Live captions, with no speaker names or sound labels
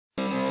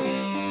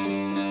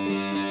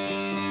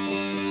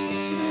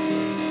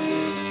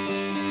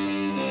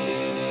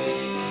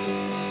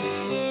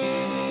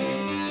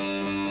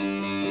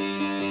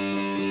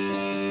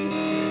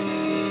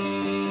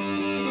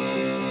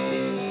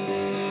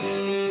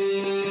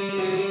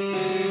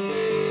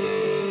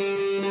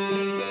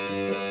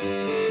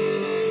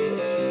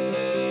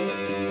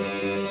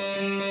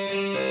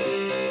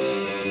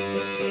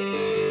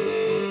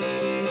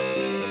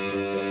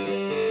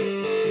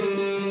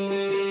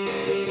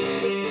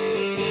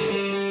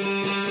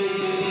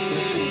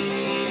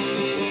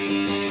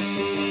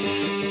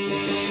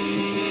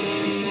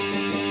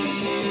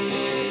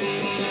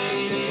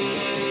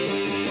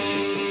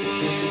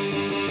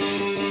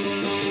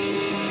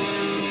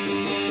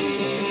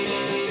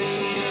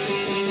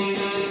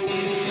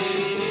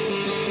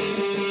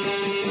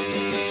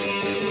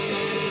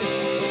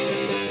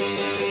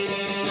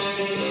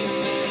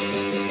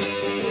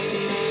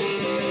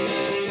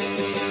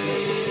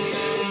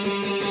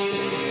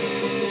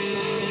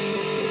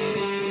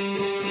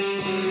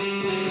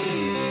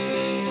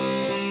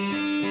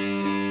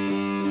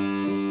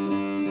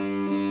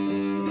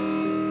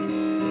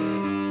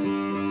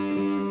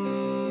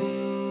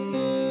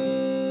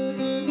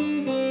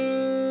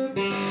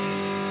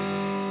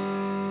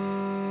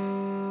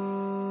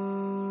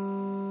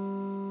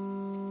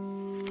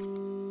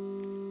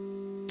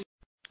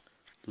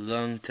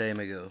Long time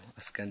ago,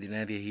 a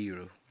Scandinavian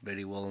hero,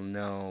 very well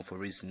known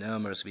for his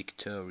numerous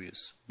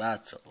victorious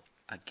battles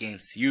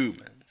against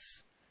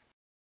humans.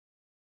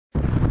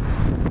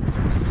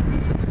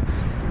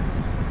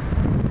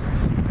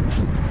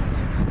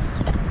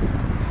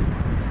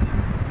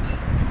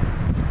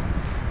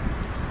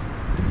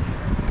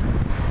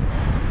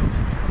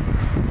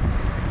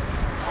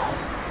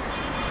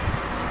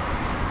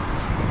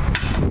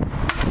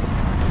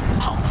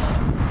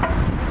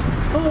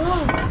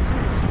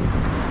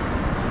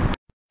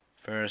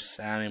 First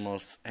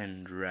animals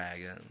and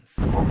dragons.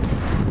 The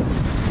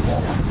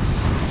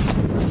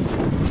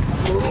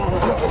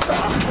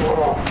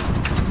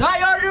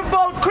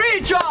horrible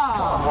creature!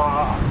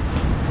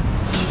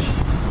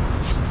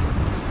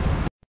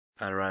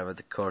 Arrive at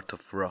the court of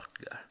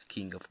Hrothgar,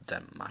 king of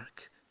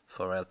Denmark,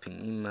 for helping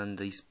him and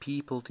his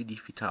people to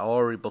defeat a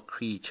horrible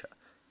creature,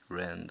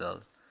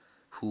 Rendel,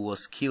 who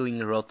was killing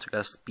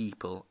Hrothgar's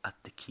people at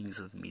the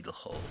king's middle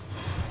hall.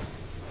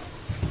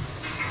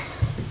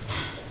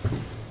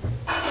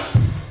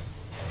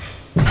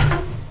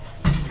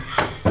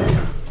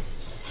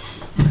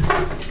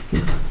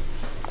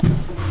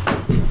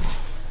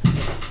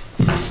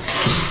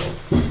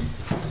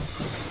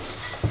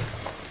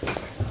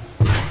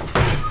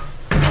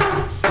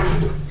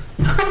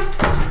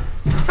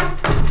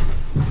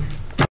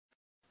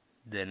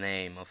 The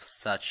name of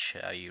such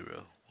a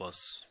hero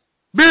was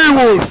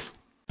Beowulf!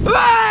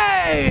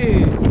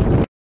 Hey!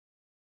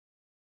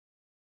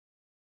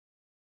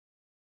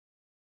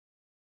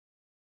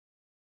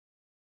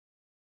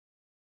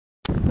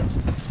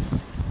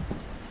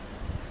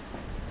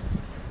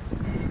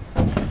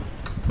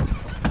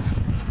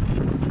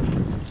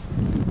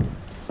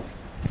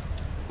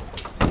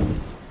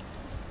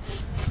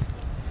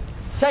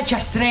 Such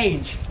a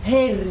strange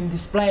air in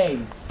this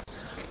place.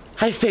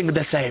 I think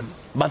the same,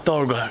 but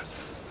Thorgar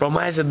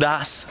promised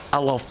us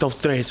a lot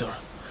of treasure.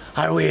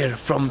 Are we here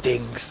from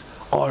things,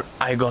 or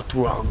I got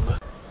wrong?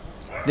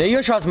 The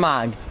usual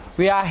smug.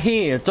 We are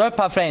here to help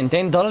a friend,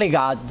 and only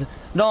God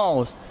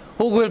knows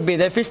who will be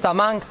the first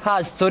among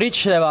us to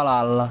reach the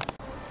Valhalla.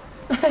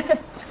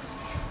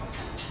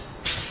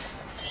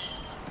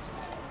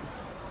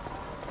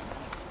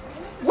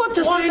 What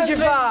a strange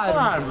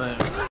farmer!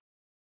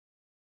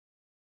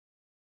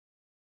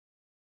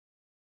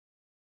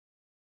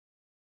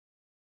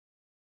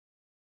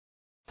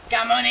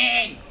 Come on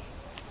in!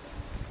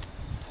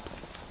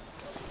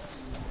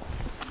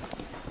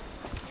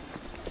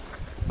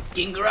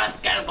 King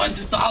Hrothgar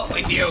wants to talk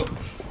with you!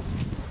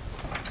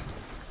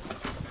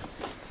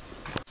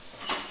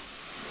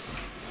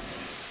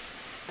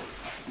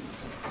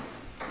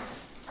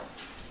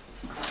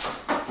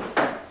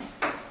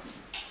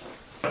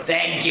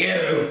 Thank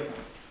you!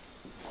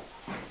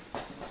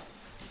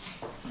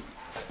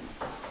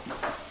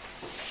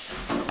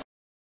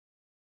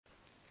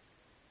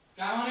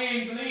 Come on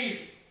in,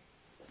 please!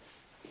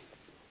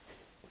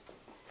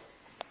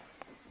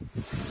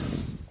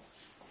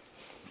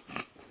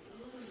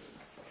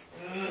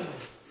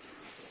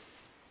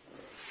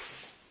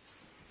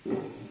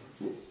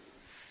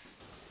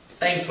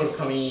 Thanks for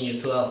coming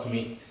here to help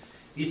me.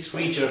 These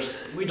creatures,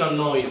 we don't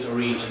know its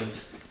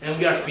origins, and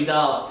we are fed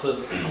up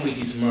with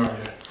his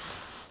murder.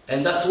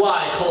 And that's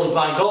why I called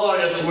my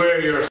glorious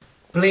warriors.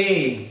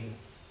 Please,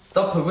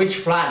 stop witch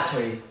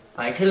flattery.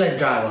 I killed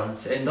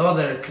dragons and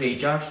other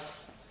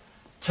creatures.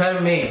 Tell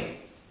me,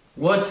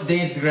 what's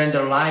this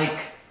grandeur like?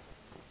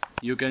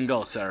 You can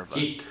go, servant.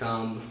 Keep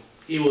calm,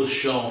 he will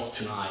show off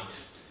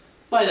tonight.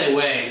 By the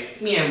way,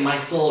 me and my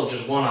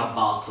soldiers won a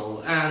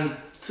battle, and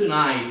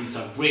tonight is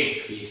a great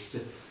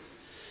feast.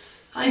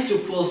 I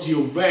suppose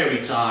you're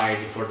very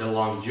tired for the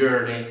long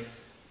journey.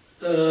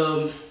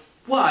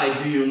 Why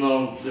do you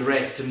know the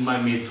rest in my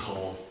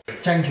mid-hall?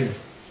 Thank you.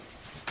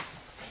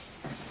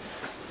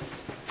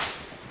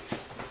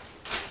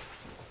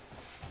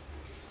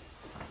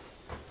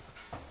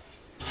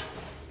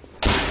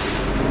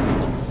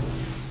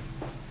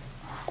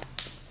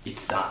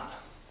 It's done.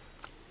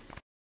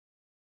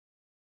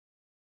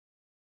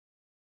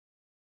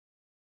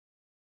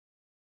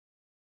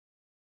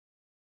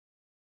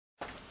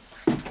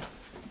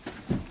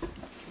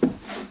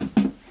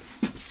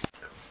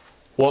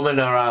 Women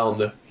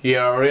around here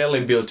are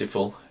really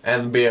beautiful,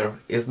 and beer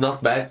is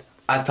not bad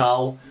at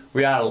all.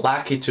 We are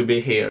lucky to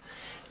be here.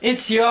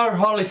 It's your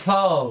holy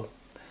foe.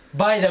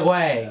 By the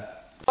way,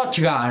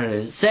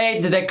 Hrothgar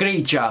said the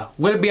creature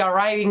will be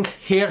arriving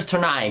here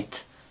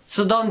tonight.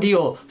 So don't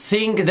you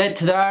think that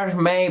there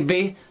may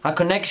be a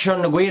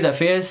connection with the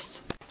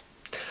feast?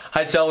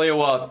 I tell you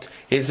what,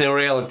 is in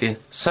reality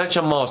such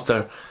a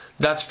monster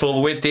that's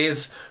full with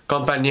his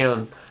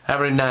companion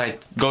every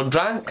night, go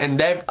drunk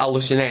and have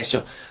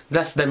hallucination.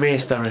 That's the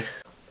mystery.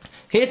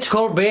 It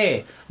could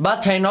be,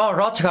 but I know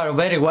Hrothgar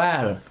very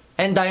well,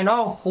 and I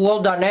know who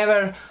would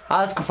never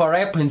ask for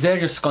help in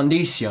serious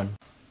condition.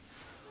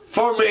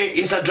 For me,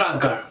 he's a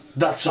drunkard,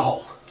 that's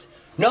all.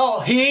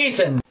 No, he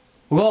isn't.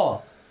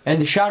 Go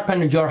and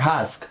sharpen your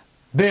husk.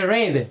 Be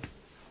ready.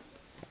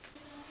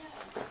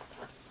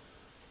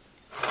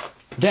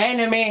 The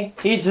enemy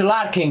is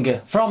lurking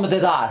from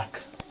the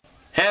dark.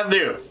 And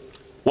you,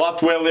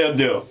 what will you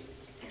do?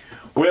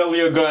 Will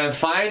you go and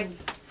find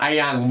a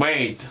young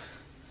maid?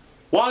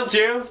 Won't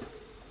you?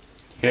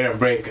 Here,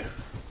 breaker.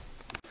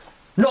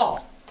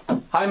 No,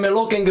 I'm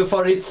looking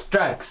for its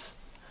tracks.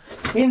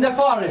 In the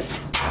forest.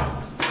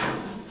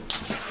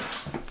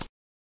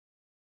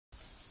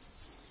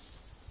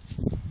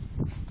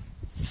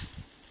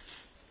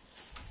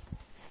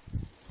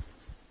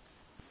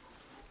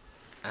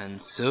 And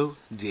so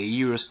the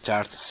hero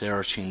starts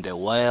searching the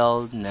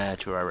wild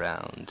nature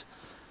around,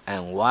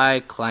 and while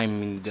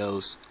climbing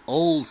those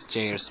old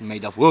stairs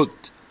made of wood,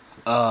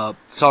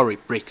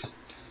 bricks,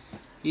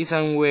 he's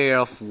unaware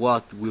of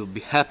what will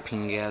be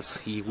happening as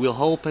he will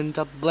open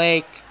the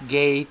black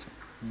gate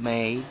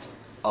made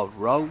of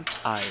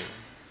wrought iron.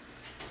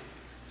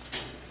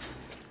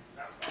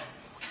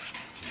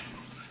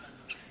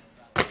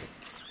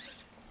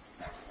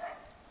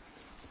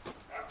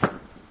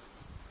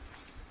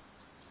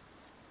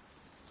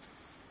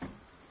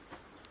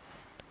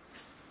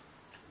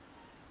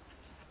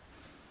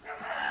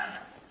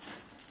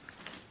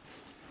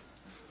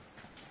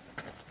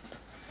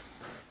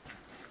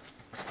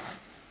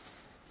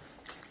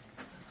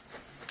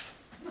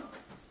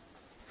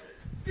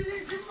 It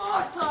is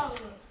immortal!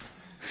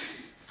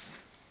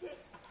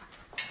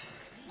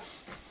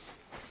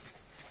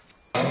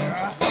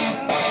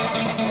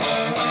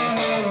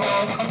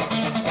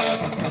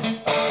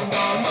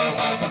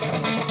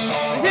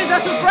 It is a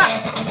surprise!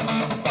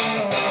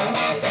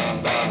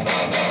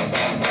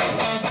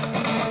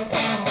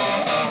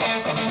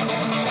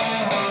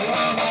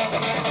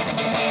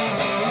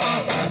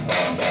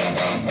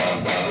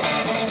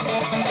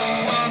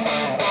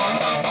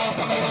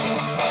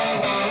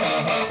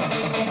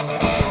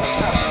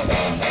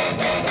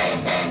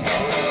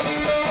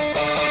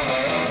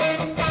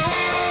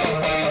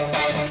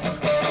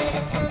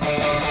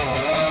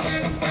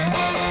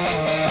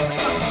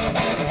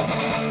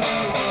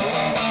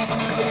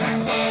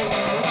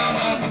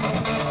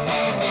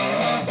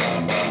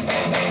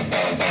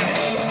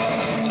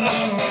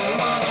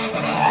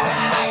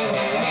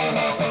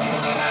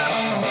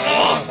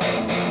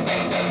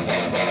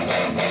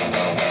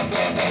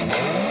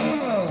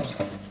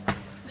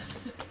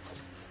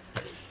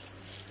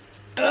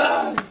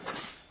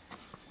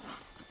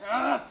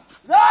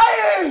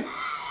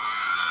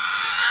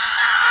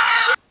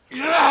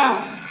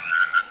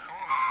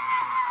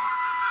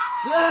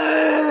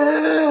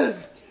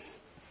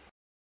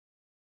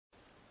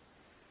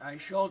 I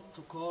should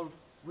to call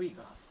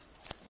Beowulf.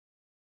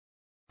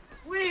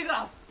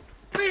 Beowulf!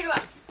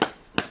 Beowulf!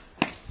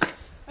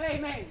 Hey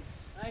man,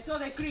 I saw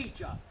the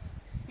creature.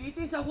 It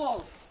is a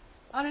wolf,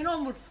 an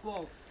enormous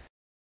wolf.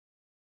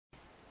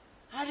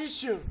 Are you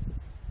sure?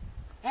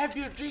 Have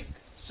you drink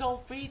some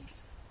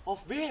bits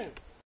of beer?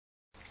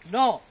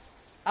 No,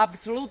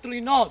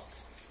 absolutely not.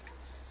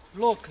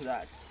 Look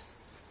that.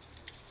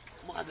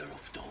 Mother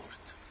of Thor.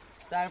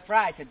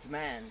 Surprised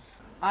man.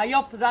 I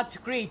hope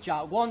that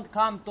creature won't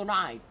come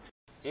tonight.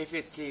 If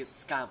it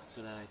is come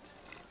tonight,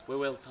 we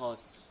will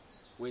toast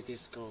with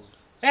his gold.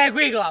 Hey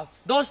Beowulf,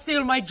 don't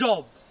steal my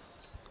job.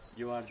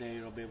 You are the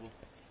hero, Beowulf.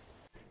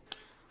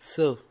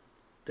 So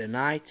the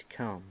night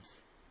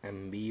comes,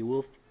 and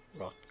Beowulf,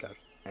 Hrothgar,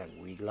 and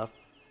Wiglaf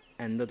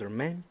and other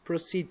men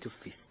proceed to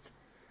feast.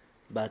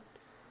 But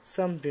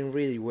something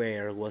really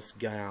weird was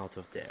gone out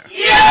of there.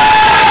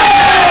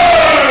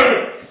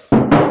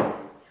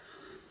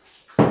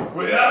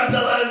 We are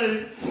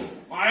delighted,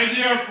 my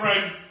dear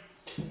friend.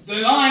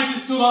 The night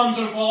is too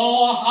dangerous for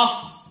all of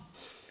us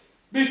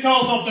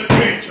because of the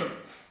creature.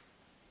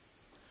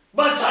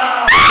 But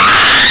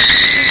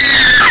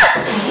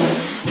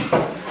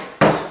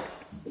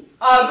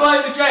I'm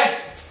going to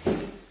check.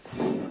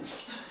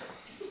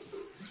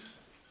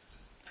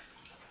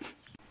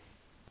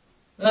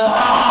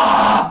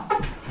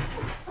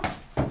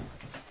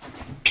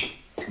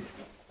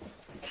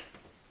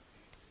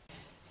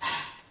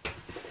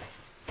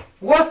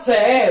 What the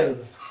hell?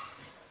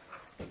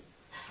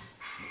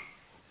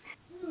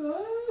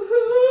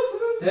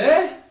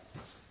 Eh?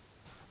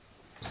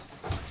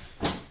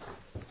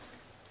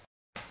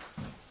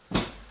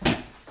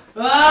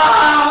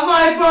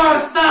 my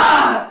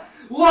person!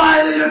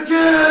 Why did you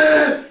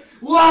kill him?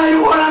 Why you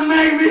wanna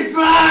make me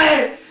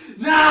cry?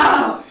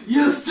 Now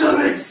you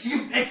stupid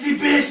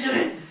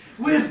exhibitionist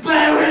with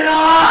buried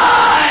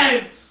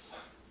eyes!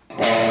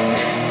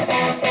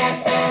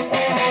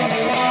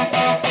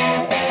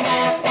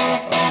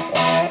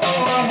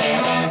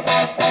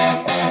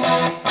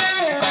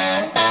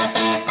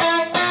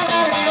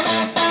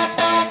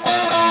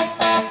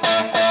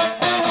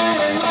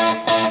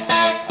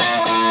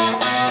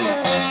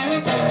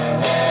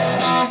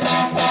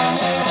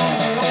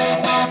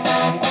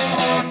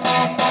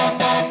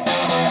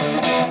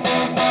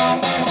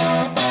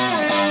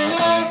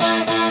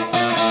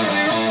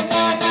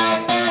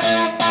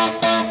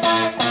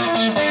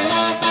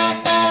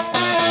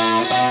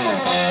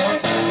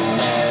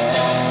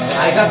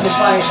 I got to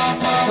find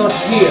sort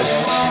here.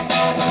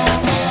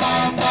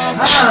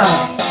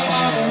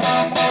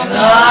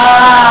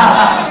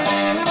 Ah!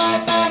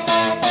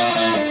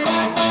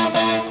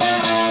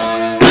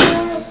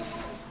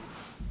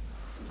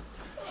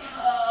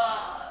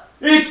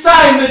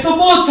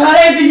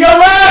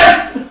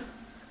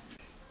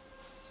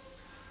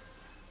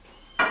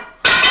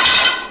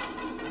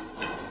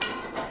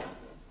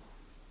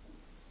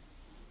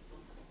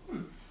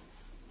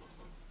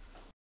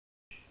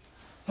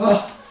 Hey!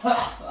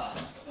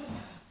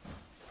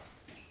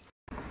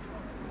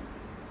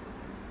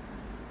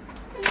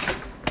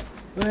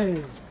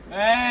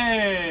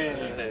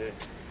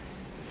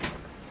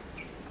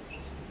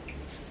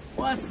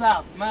 What's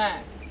up,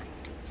 man?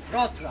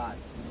 Rotrod,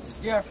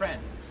 dear friend.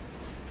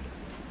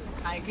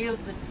 I killed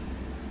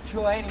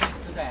 2 enemies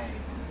today.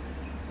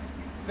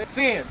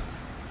 First,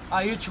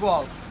 a huge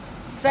wolf.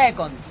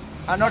 Second,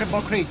 an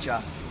horrible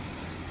creature.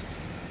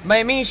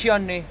 My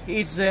mission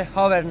is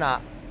over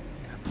now.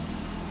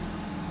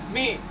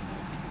 Me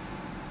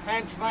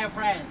and my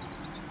friend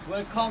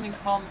will coming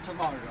home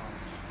tomorrow.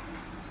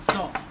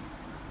 So,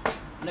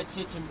 let's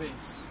eat in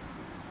peace.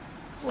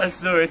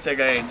 Let's do it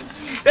again.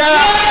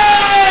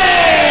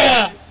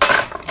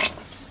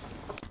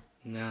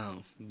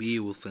 Now,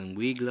 Beowulf and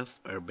Wiglaf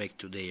are back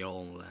to their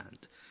own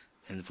land,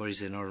 and for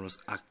his enormous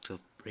act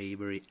of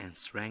bravery and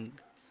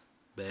strength,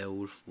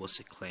 Beowulf was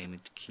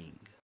acclaimed king.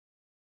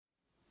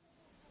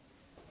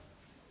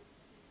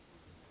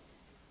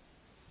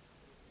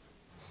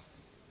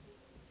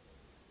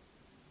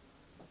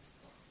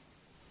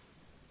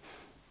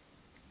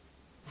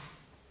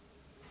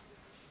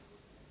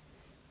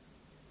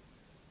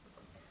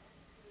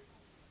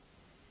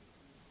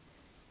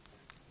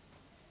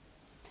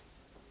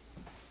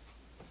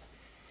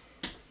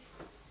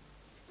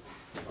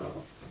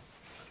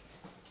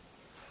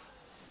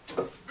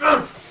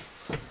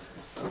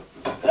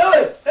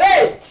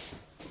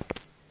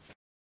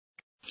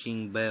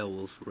 King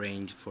Beowulf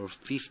reigned for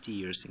 50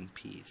 years in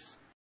peace.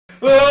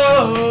 But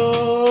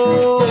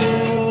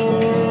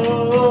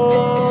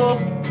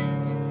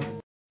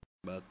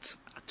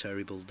a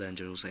terrible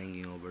danger was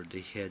hanging over the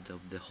head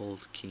of the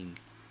old king,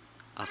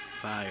 a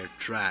fire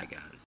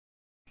dragon.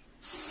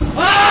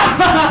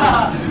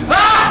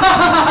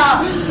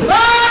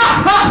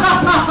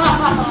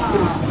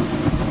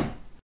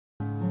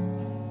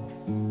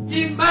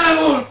 King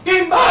Beowulf!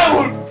 King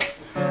Beowulf!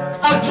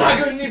 A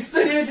dragon is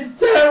sending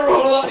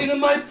terror in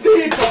my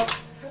people,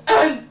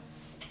 and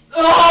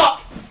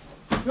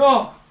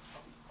No!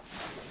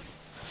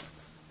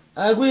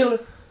 I will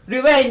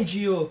revenge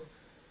you!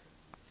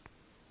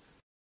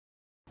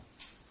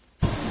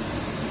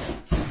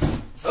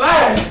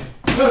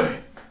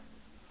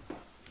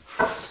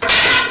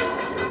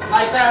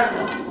 I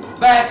turn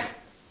back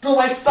to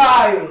my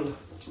style.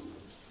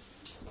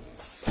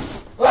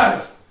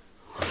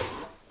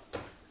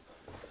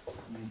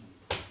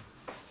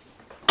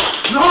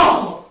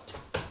 No!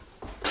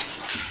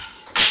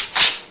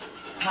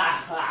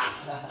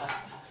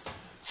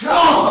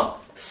 No!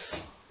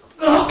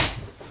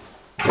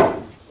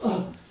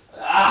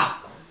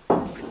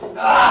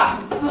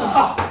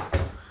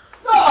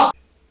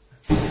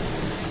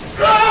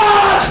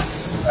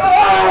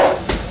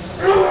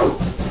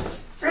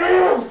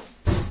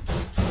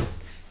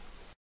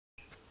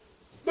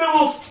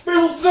 Beowulf!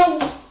 Beowulf, no!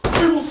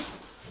 Beowulf!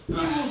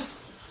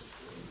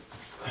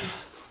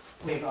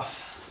 Beowulf!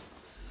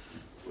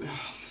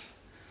 Beowulf.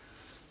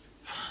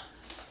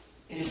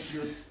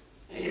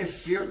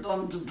 If you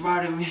don't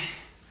bury me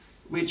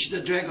with the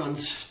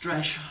dragon's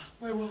treasure,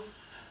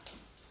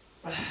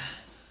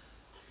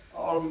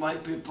 all my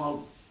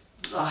people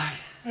die.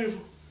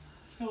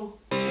 No.